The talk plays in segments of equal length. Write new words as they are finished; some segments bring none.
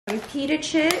pita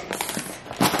chips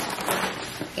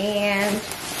and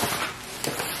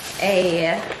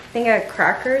a thing of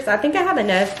crackers. I think I have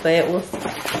enough, but we'll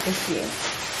see.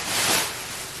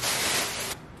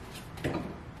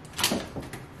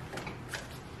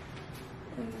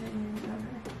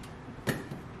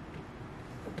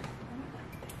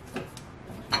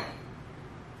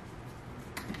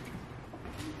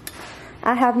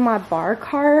 I have my bar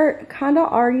cart kind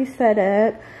of already set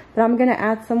up, but I'm gonna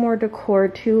add some more decor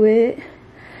to it.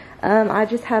 I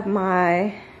just have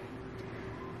my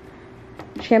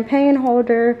champagne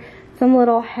holder, some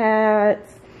little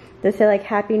hats that say like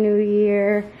Happy New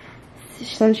Year,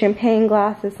 some champagne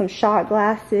glasses, some shot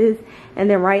glasses, and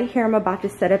then right here I'm about to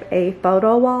set up a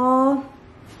photo wall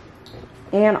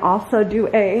and also do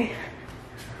a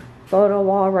photo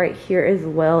wall right here as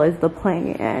well as the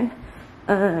plan.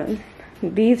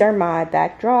 These are my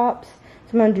backdrops.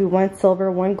 So I'm gonna do one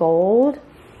silver, one gold.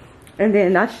 And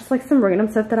then that's just like some random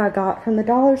stuff that I got from the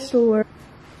dollar store.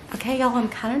 Okay, y'all, I'm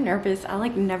kind of nervous. I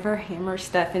like never hammer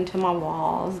stuff into my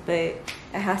walls, but it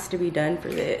has to be done for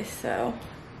this, so.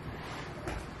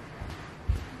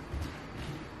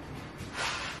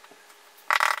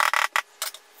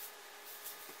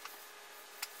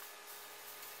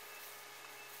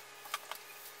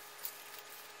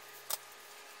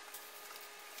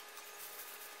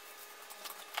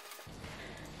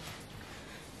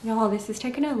 Y'all, this is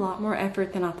taking a lot more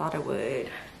effort than I thought it would.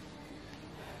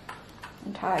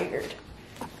 I'm tired.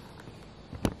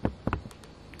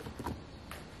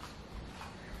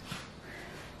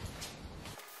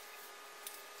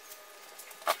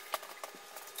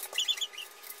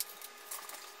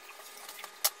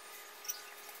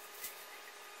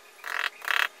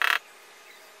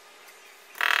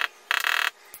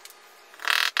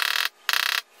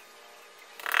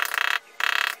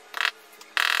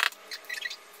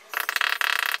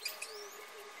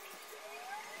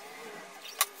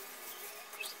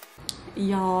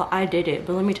 Y'all, I did it,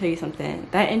 but let me tell you something.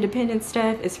 That independent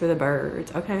stuff is for the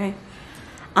birds, okay?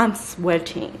 I'm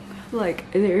sweating.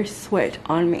 Like, there's sweat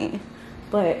on me.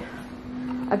 But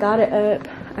I got it up.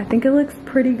 I think it looks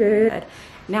pretty good.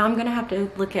 Now I'm gonna have to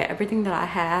look at everything that I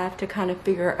have to kind of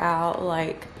figure out,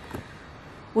 like,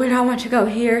 where do I want to go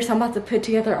here? So I'm about to put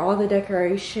together all the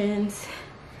decorations,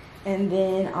 and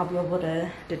then I'll be able to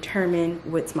determine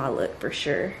what's my look for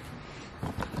sure.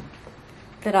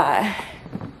 That I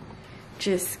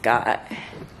just got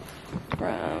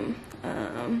from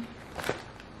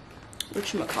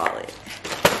whatchamacallit,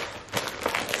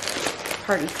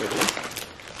 Party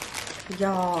City.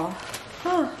 Y'all,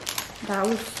 that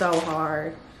was so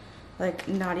hard. Like,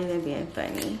 not even being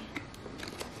funny.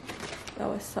 That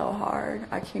was so hard.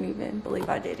 I can't even believe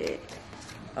I did it.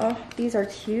 Oh, these are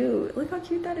cute. Look how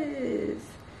cute that is.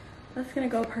 That's gonna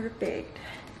go perfect.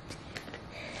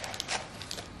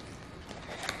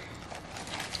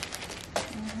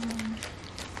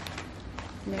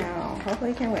 Now,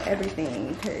 hopefully I can with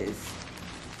everything because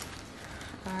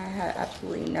I had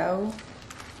absolutely no.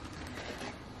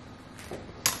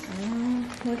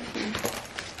 Let's see.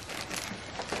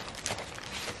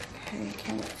 Okay,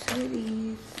 came with 2 of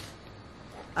these.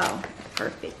 Oh,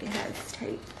 perfect. It has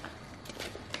tape.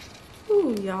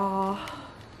 Ooh, y'all.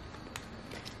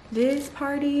 This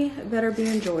party better be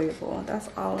enjoyable. That's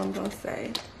all I'm gonna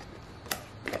say.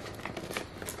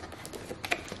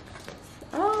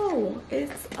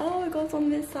 It goes on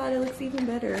this side. It looks even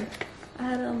better. I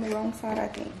had it on the wrong side, I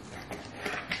think.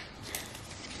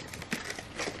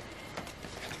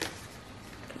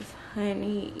 Because,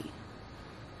 honey,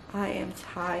 I am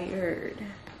tired.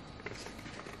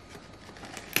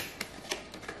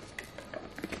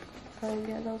 Oh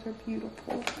yeah, those are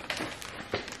beautiful.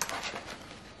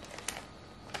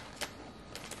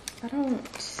 I don't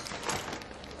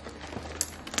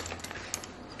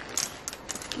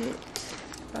get,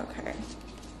 okay.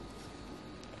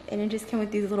 And it just came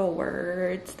with these little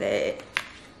words that,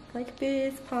 like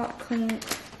this, pop, clink,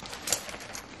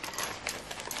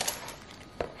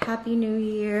 Happy New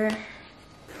Year,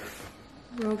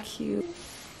 real cute.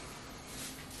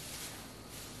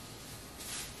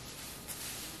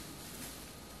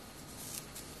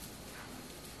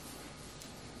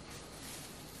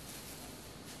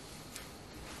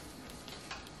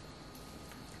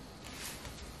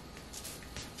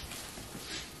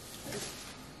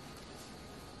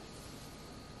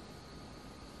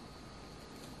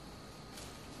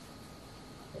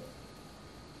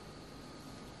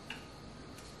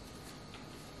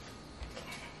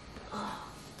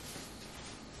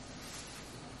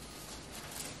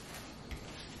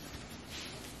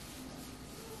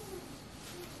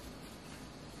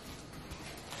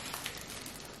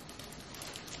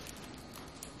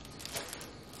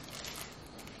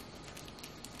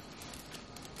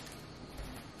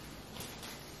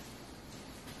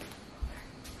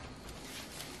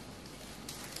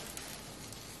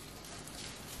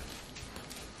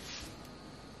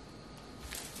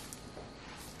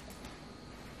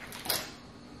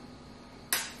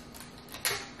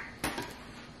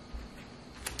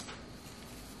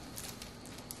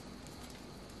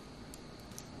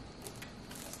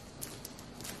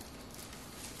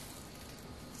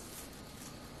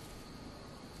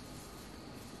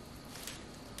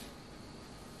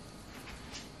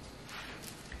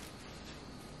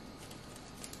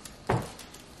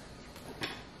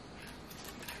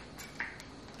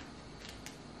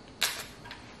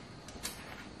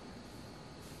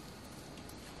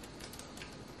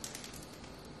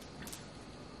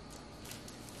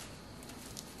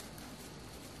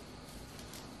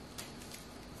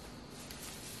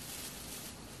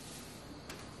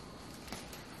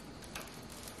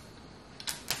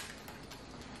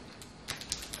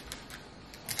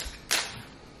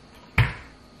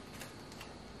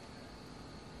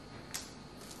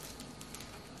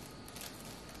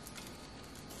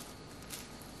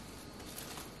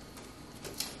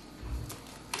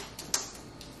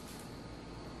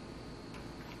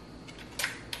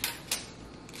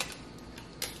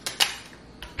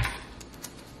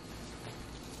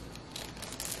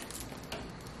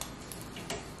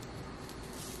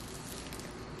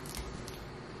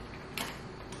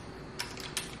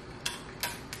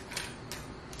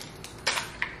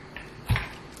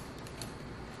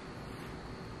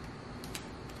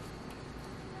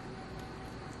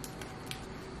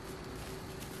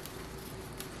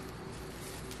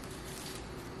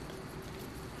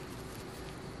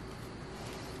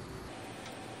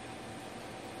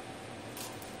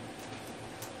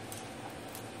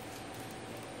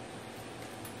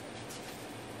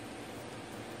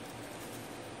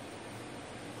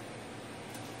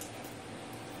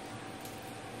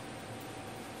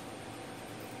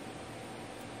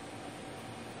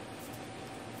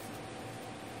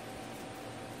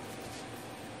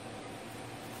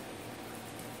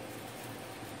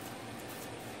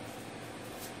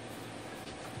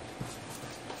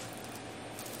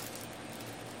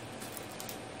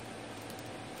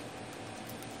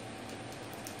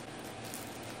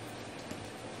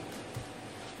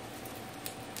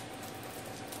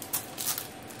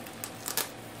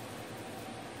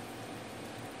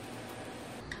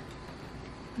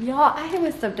 Y'all, I hate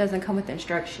when stuff doesn't come with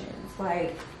instructions.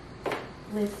 Like,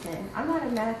 listen, I'm not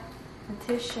a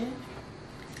mathematician.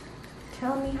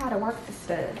 Tell me how to work the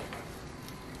stuff.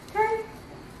 Okay?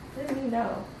 Let me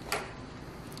know.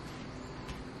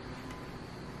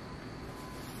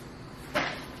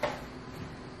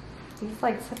 It's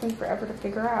like something forever to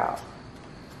figure out.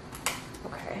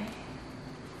 Okay.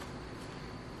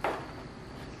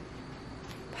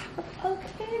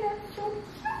 Okay, that's so cute.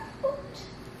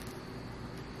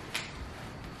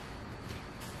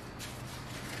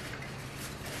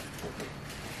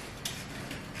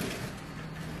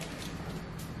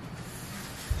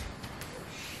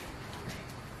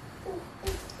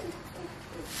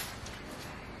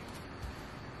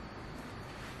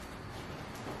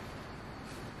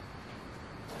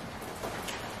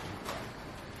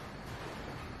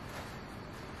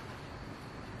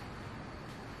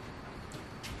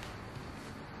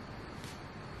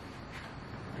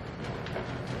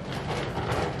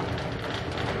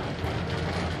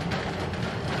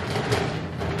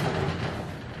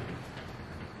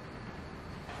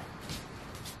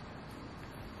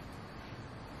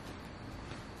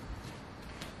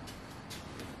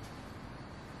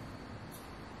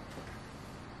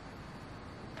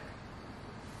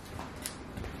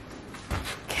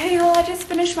 Okay, y'all, I just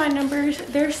finished my numbers.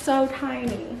 They're so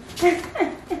tiny.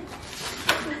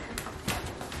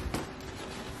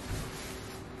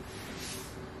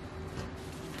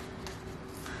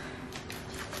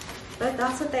 But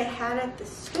that's what they had at the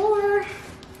store.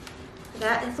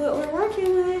 That is what we're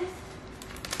working with.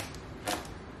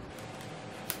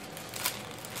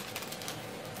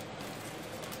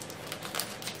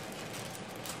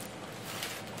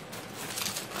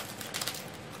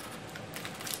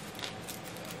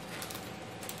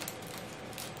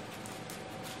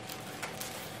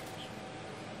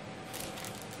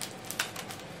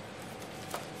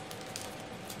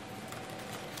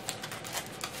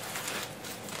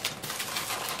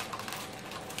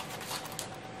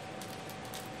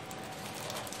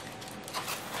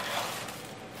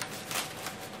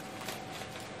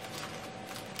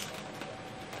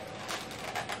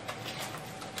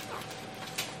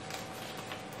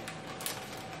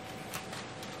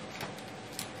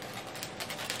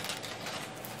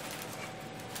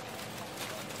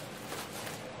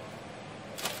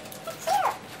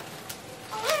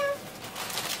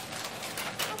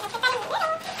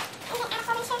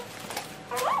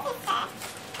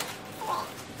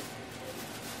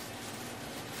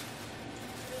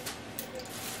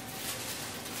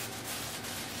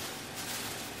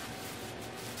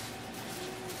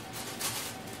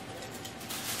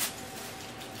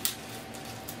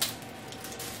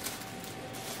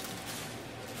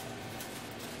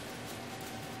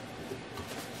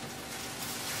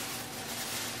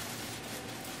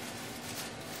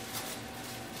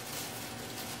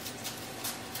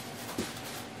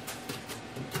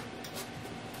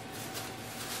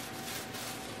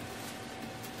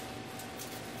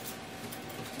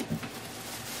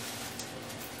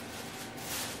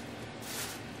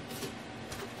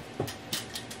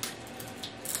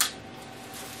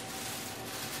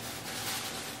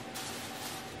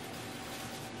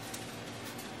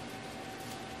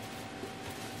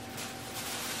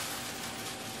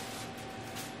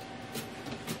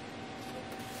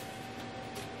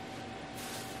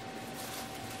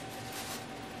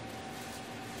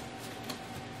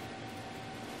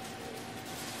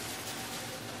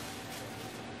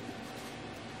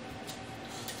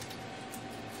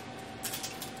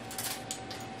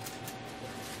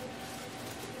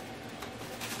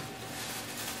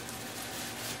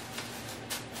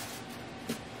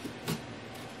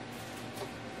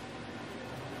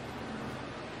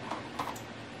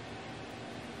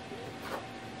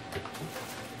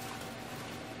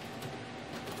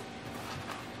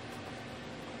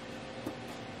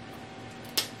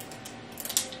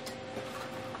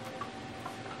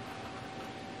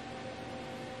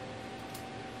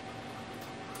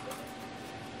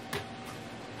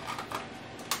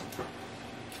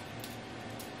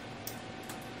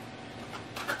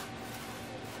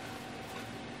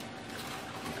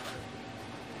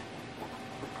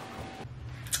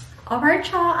 All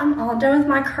right, y'all, I'm all done with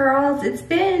my curls. It's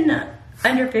been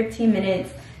under 15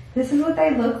 minutes. This is what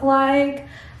they look like.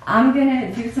 I'm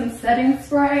gonna do some setting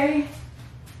spray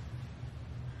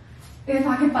if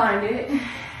I can find it.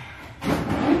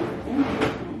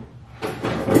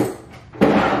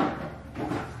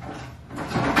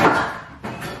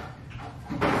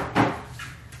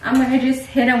 I'm gonna just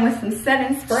hit them with some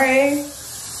setting spray.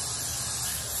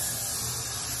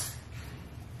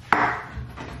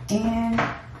 And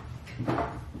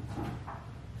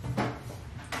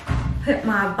put put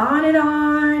my bonnet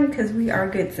on because we are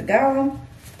good to go.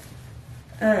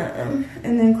 And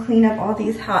then clean up all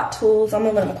these hot tools. I'm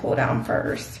gonna let them cool down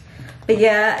first. But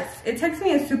yeah, it takes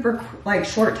me a super like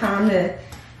short time to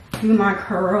do my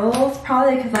curls,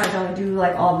 probably because I don't do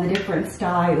like all the different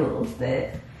styles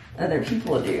that other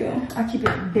people do. I keep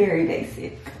it very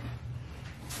basic.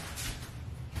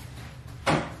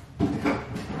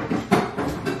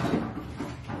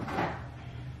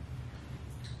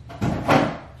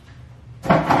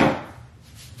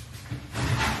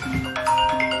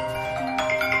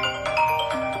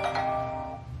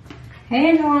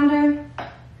 Hey, Yolanda.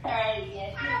 Hey,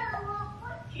 yes.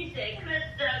 She said,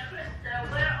 Krista,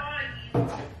 where are you?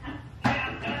 I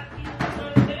got you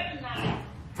very nice.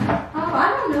 Oh, I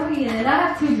don't know yet. I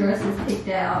have 2 dresses picked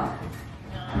out.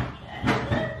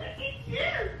 Okay. Look at you.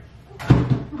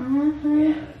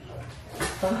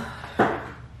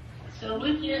 So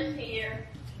we're just here,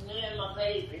 me and my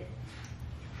baby.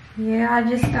 Yeah, I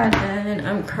just got done.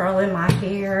 I'm curling my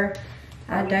hair.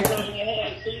 I Curling your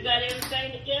hair. So you got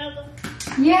everything together?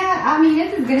 Yeah, I mean,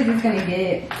 it's as good as it's gonna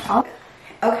get.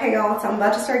 Okay, y'all, so I'm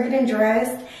about to start getting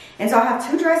dressed. And so I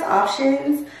have 2 dress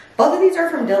options. Both of these are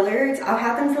from Dillard's. I've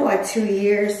had them for like 2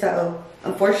 years, so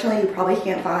unfortunately you probably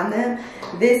can't find them.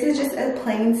 This is just a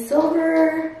plain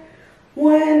silver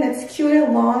one that's cute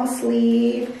and long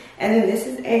sleeve. And then this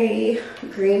is a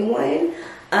green one.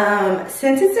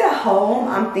 Since it's at home,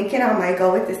 I'm thinking I might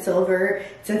go with the silver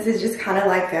since it's just kind of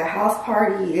like a house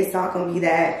party. It's not gonna be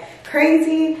that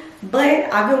crazy,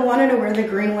 but I've been wanting to wear the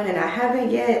green one and I haven't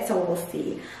yet, so we'll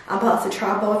see. I'm about to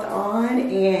try both on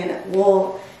and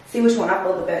we'll see which one I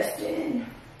feel the best in.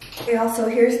 Okay, also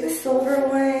here's the silver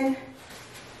one.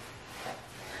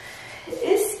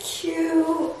 It's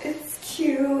cute, it's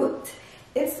cute.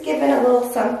 It's giving a little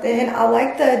something. I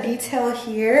like the detail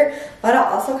here, but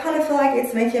I also kind of feel like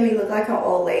it's making me look like an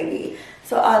old lady.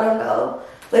 So I don't know.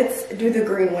 Let's do the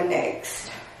green one next.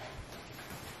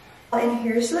 And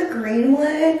here's the green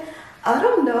one. I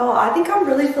don't know. I think I'm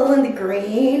really feeling the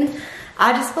green.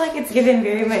 I just feel like it's giving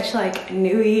very much like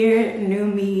new year, new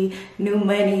me, new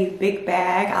money, big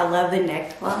bag. I love the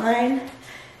neckline.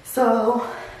 So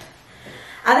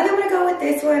I think I'm gonna go with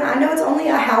this one. I know it's only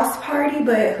a house party,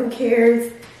 but who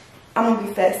cares? I'm gonna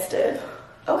be festive.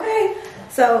 Okay,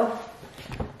 so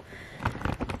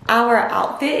our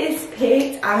outfit is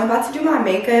picked. I'm about to do my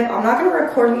makeup. I'm not gonna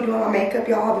record me doing my makeup,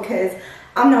 y'all, because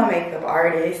I'm no makeup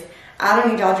artist. I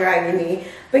don't need y'all dragging me.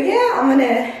 But yeah, I'm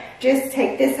gonna just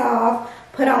take this off,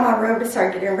 put on my robe to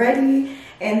start getting ready,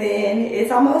 and then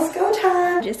it's almost go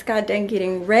time. Just got done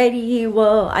getting ready.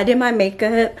 Well, I did my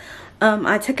makeup.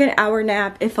 I took an hour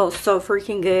nap. It felt so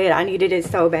freaking good. I needed it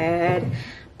so bad.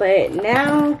 But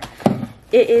now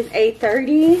it is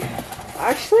 8:30.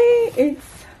 Actually,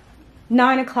 it's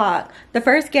 9 o'clock. The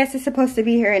first guest is supposed to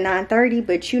be here at 9:30,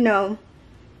 but you know,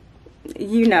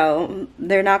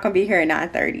 they're not gonna be here at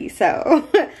 9:30. So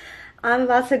I'm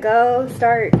about to go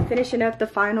start finishing up the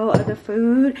final of the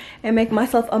food and make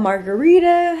myself a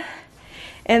margarita.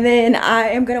 And then I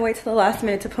am gonna wait till the last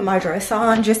minute to put my dress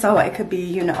on just so it could be,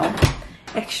 you know,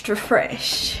 extra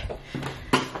fresh.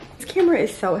 This camera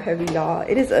is so heavy, y'all.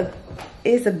 It's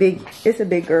a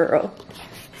big girl.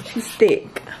 She's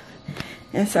thick.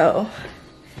 And so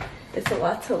it's a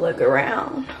lot to look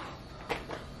around.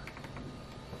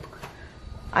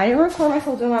 I didn't record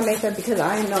myself doing my makeup because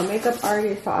I am no makeup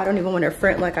artist, so I don't even want to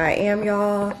front like I am,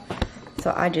 y'all.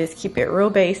 So I just keep it real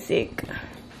basic,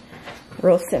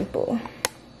 real simple.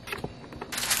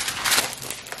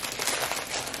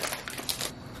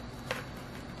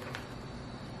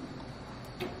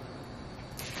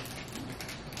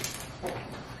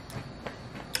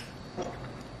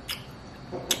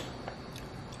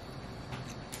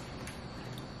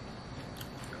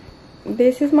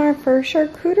 This is my first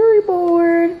charcuterie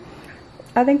board.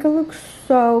 I think it looks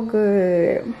so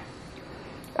good.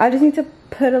 I just need to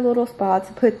put a little spot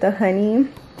to put the honey.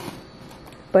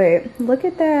 But look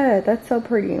at that. That's so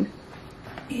pretty.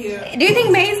 Yeah. Do you think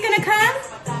May's gonna come?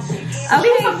 Okay.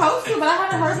 She's supposed to, but I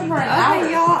haven't heard from her in hours.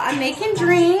 Okay, y'all. I'm making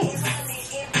drinks.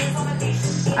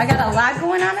 I got a lot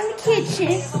going on in the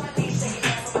kitchen.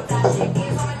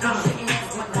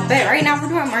 But right now we're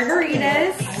doing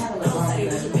margaritas.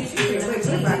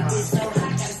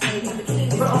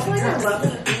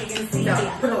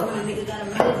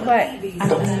 What?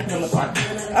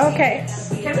 Okay.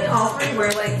 Can we all three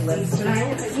wear like lips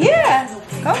tonight? Yeah,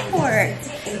 go for it.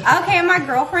 Okay, my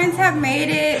girlfriends have made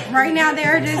it. Right now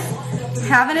they're just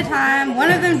having a time.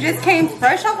 One of them just came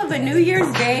fresh off of a New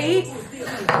Year's date.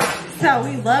 So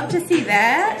we love to see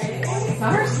that.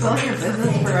 Summer's still your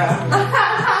business for a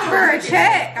for a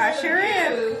check. I sure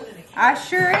am. I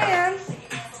sure am.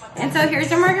 And so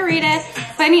here's a margarita.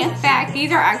 Funny fact,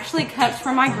 these are actually cups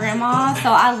for my grandma, so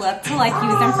I love to like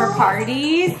use them for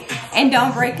parties. And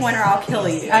don't break one or I'll kill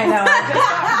you. I know.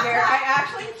 I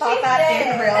actually thought that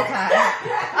in real time.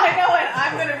 I know, and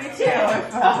I'm gonna be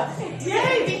too.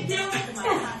 Yay, me too.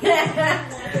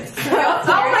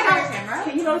 Oh my gosh.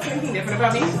 Can you notice anything different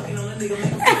about me? Like,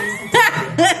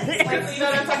 you know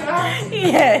what I'm talking about?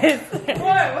 Yes.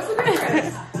 What? What's the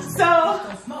difference? So,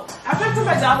 after I quit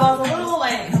my job, I was a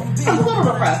little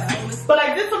depressed. But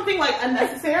I did something like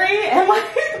unnecessary and like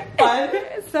fun.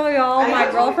 So y'all, my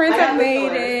girlfriends have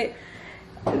made it.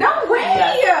 No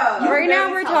way! Yeah. Right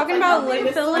now we're talking about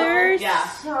lip fillers.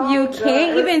 Yeah. You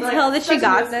can't even tell that she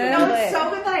got them. No, it's so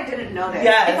good that I didn't notice.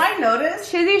 Yes. If I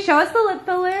noticed. Shizzy, show us the lip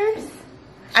fillers.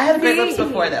 I had great lips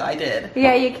before though, I did.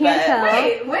 Yeah, you can't tell.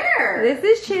 Wait, where? This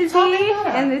is Shizzy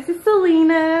and this is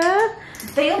Selena.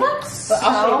 They look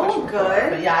so good.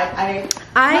 But yeah,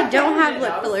 I don't have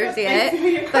lip fillers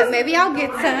yet, but maybe I'll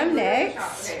get some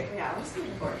next. Okay, yeah, let's see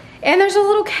before. And there's a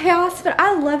little chaos, but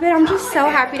I love it. I'm just so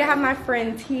happy to have my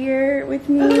friends here with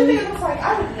me.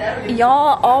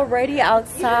 Y'all already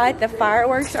outside. The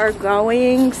fireworks are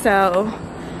going, so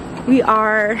we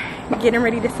are getting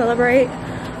ready to celebrate.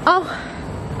 Oh,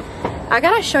 I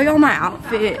gotta show y'all my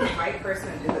outfit. Right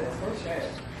person to do this. Oh shit.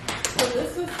 So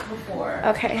this is before.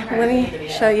 Okay, let me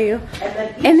show you.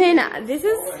 And then this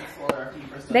is,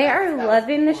 they are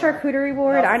loving the charcuterie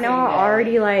board. I know I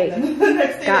already like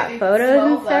got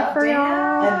photos and stuff for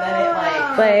y'all,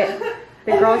 but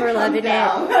the girls are loving it.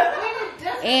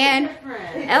 And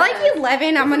at like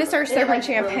 11, I'm gonna start serving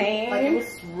champagne. Like it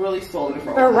was really swollen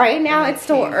for a But while. right now it's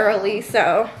still early,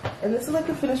 so. And this is like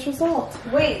the finished result.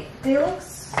 Wait, they look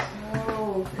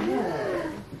so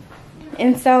good.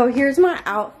 And so here's my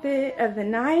outfit of the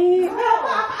night.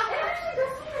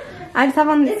 I just have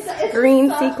on this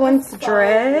green sequence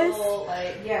dress,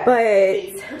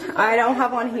 but I don't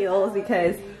have on heels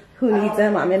because who needs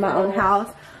them? I'm in my own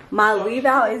house. My leave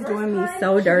out is doing me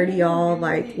so dirty, y'all.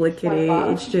 Like, look at it.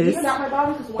 It's just,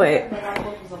 but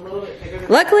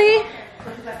luckily,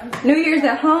 New Year's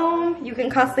at home. You can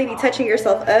constantly be touching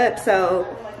yourself up. So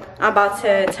I'm about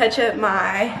to touch up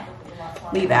my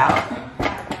leave out.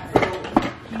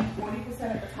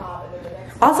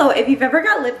 Also, if you've ever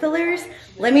got lip fillers,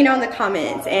 let me know in the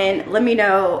comments and let me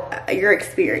know your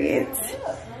experience.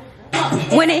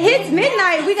 When it hits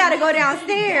midnight, we gotta go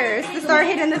downstairs to start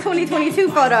hitting the 2022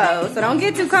 photos. So don't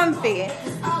get too comfy.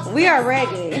 We are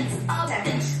ready.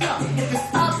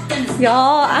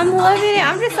 Y'all, I'm loving it.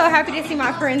 I'm just so happy to see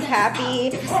my friends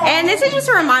happy. And this is just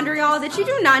a reminder, y'all, that you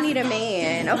do not need a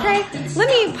man, okay? Let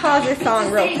me pause this song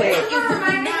real quick.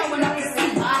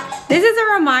 This is a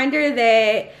reminder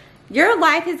that your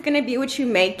life is gonna be what you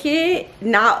make it.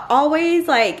 Not always,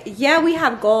 like, yeah, we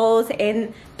have goals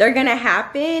and they're gonna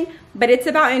happen, but it's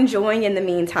about enjoying in the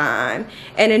meantime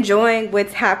and enjoying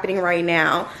what's happening right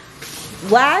now.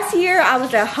 Last year, I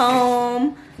was at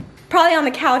home, probably on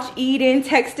the couch eating,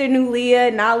 texting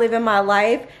Nulia, not living my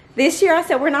life. This year, I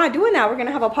said, we're not doing that. We're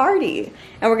gonna have a party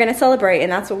and we're gonna celebrate,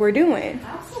 and that's what we're doing.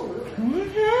 Absolutely.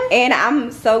 And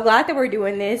I'm so glad that we're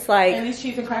doing this. Like, And these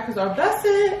cheese and crackers are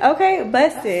busted. okay,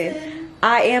 busted.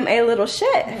 I am a little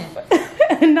chef.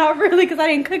 Not really, because I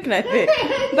didn't cook nothing.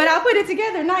 But I put it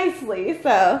together nicely.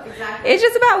 So it's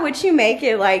just about what you make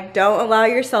it. Like, don't allow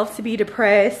yourself to be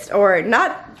depressed, or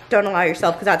not. Don't allow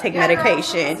yourself, because I take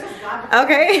medication.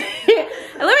 Okay? Let me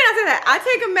not say that. I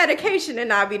take a medication and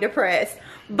not be depressed.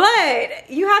 But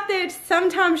you have to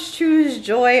sometimes choose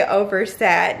joy over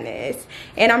sadness.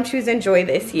 And I'm choosing joy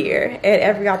this year at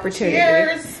every opportunity.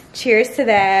 Cheers. Cheers to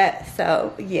that.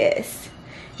 So, yes.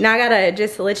 Now I gotta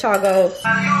just let y'all go.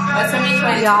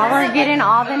 Y'all are getting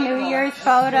all the New Year's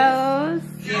photos.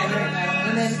 Yeah,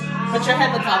 and then put your head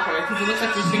on top of it because it looks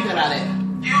like you're thinking about it.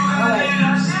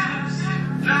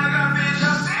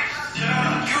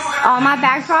 All my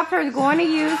backdrops are going to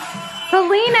use.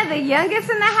 Selena, the youngest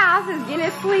in the house, is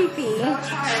getting sleepy.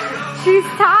 She's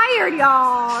tired,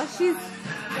 y'all. It's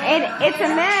a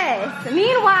mess.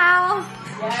 Meanwhile,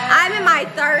 I'm in my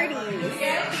 30s.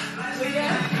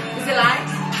 Is it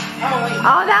live?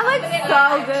 Oh, that looks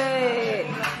so good.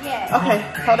 Yes. Okay,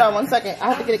 hold on 1 second. I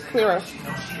have to get it clearer.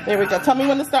 There we go. Tell me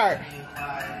when to start.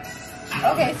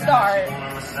 Okay, start.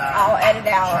 I'll edit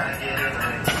out.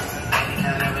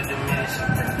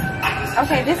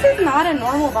 Okay, this is not a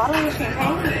normal bottle of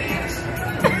champagne.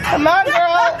 Come on,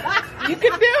 girl. You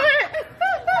can do it.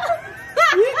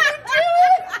 You can do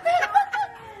it.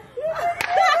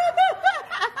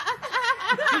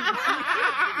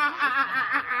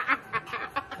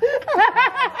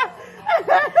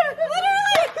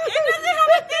 Literally, it doesn't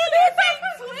have a thing. It's like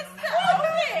twisted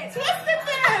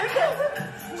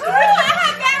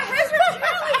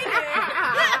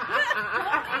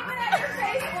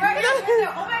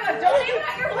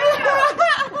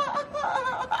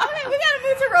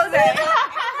Okay.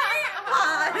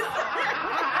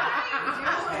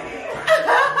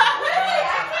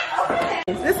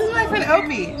 This is my friend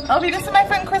Obi. Obi, this is my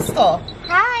friend Crystal.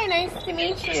 Hi, nice to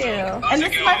meet you. And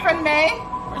this is my friend May.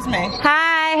 Where's May?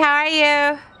 Hi, how are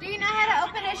you? Do you know how to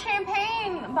open a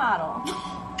champagne bottle?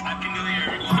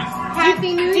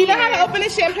 Happy New Year. Do you know how to open a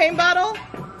champagne bottle?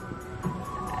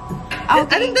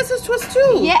 Okay. I think this is twist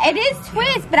too. Yeah, it is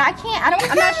twist, but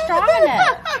I'm not strong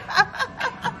enough.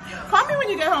 Call me when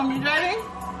you get home. You driving?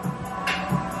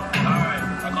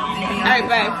 Alright,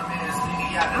 bye.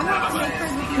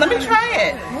 Let me try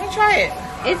it.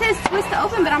 It says twist to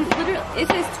open, but it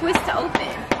says twist to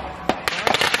open.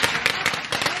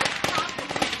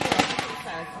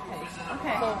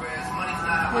 Okay.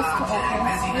 Twist to open.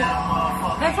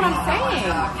 That's what I'm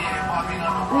saying.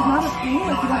 There's not a thing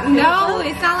like you don't No,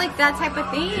 it's not like that type of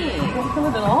thing. don't feel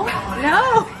it at all?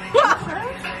 No.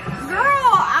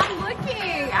 Girl, I'm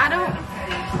looking. I don't.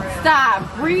 Stop.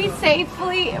 Read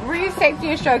safety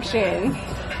instructions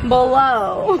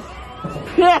below.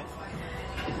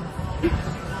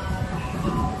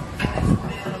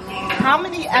 How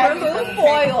many eggs? Remove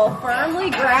foil, firmly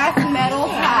grasp metal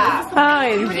top. Put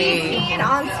your hand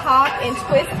on top and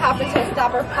twist top until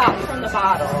stopper pops from the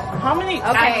bottle. How many eggs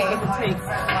Okay. does it take?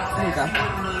 There you go.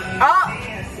 Oh!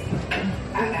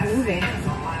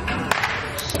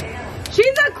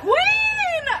 She's a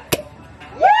queen!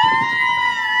 Woo!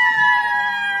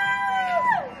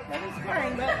 That is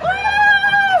fine, but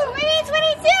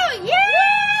 2022! Yeah!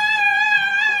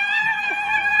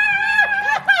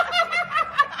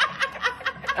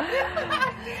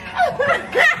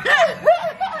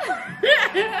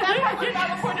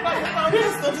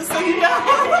 just so you know.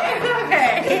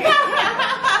 Okay.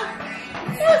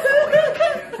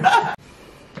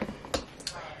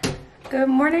 Good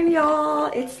morning,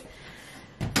 y'all. It's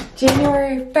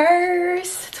January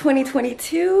 1st,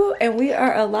 2022, and we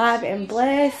are alive and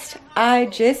blessed. I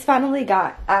just finally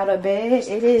got out of bed.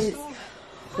 It is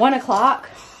 1 o'clock,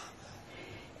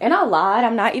 and I lied.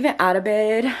 I'm not even out of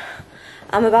bed.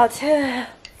 I'm about to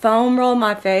foam roll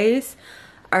my face,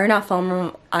 or not foam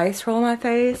roll, ice roll my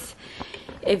face.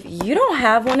 If you don't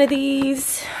have one of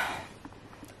these,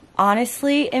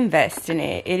 honestly, invest in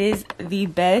it. It is the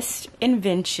best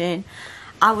invention.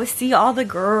 I would see all the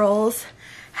girls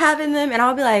having them and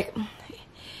I'll be like,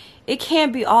 it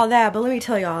can't be all that. But let me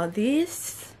tell y'all,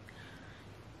 these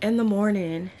in the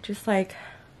morning, just like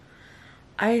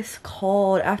ice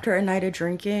cold after a night of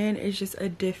drinking, is just a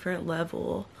different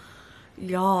level.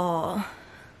 Y'all,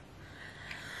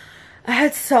 I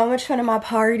had so much fun at my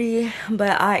party,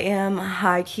 but I am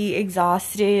high-key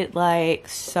exhausted, like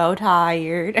so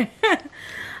tired.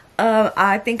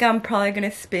 I think I'm probably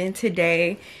gonna spend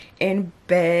today in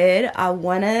bed. I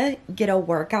wanna get a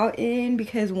workout in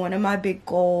because one of my big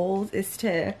goals is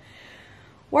to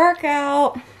work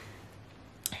out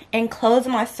and close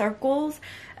my circles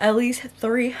at least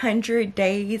 300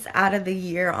 days out of the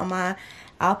year on my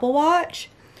Apple Watch.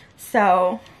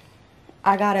 So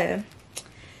I gotta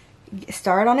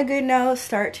start on a good note,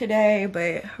 start today,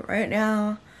 but right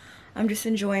now I'm just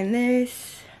enjoying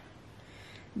this.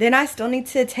 Then I still need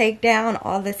to take down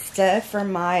all the stuff for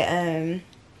my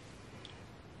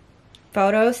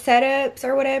photo setups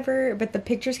or whatever, but the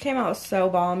pictures came out so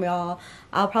bomb, y'all.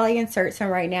 I'll probably insert some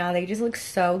right now. They just look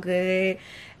so good.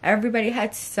 Everybody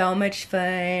had so much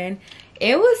fun.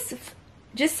 It was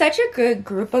just such a good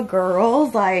group of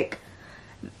girls. Like,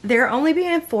 there only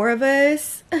being 4 of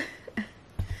us,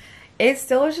 it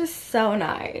still was just so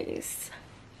nice,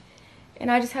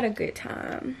 and I just had a good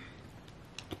time,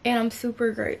 and I'm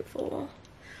super grateful.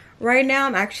 Right now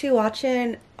I'm actually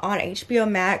watching on HBO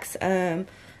Max a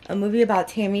movie about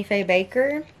Tammy Faye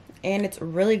Baker, and it's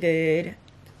really good.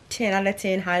 10 out of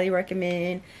 10, highly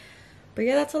recommend. But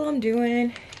yeah, that's all I'm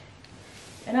doing.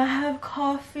 And I have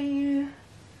coffee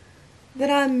that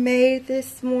I made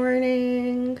this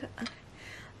morning.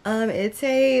 It's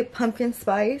a pumpkin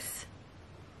spice.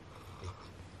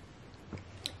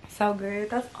 So good.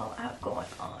 That's all I have going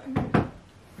on.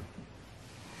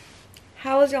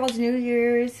 How was y'all's New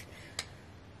Year's?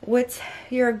 What's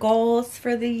your goals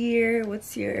for the year?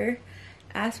 What's your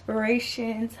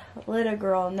aspirations? Let a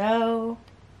girl know.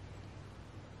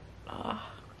 I'm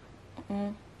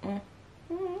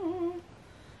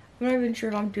not even sure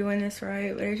if I'm doing this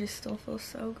right, but it just still feels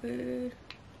so good.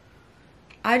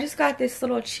 I just got this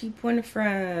little cheap one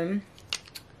from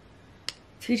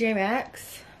TJ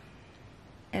Maxx,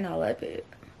 and I love it.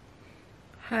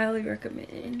 Highly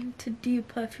recommend to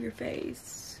depuff your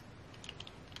face.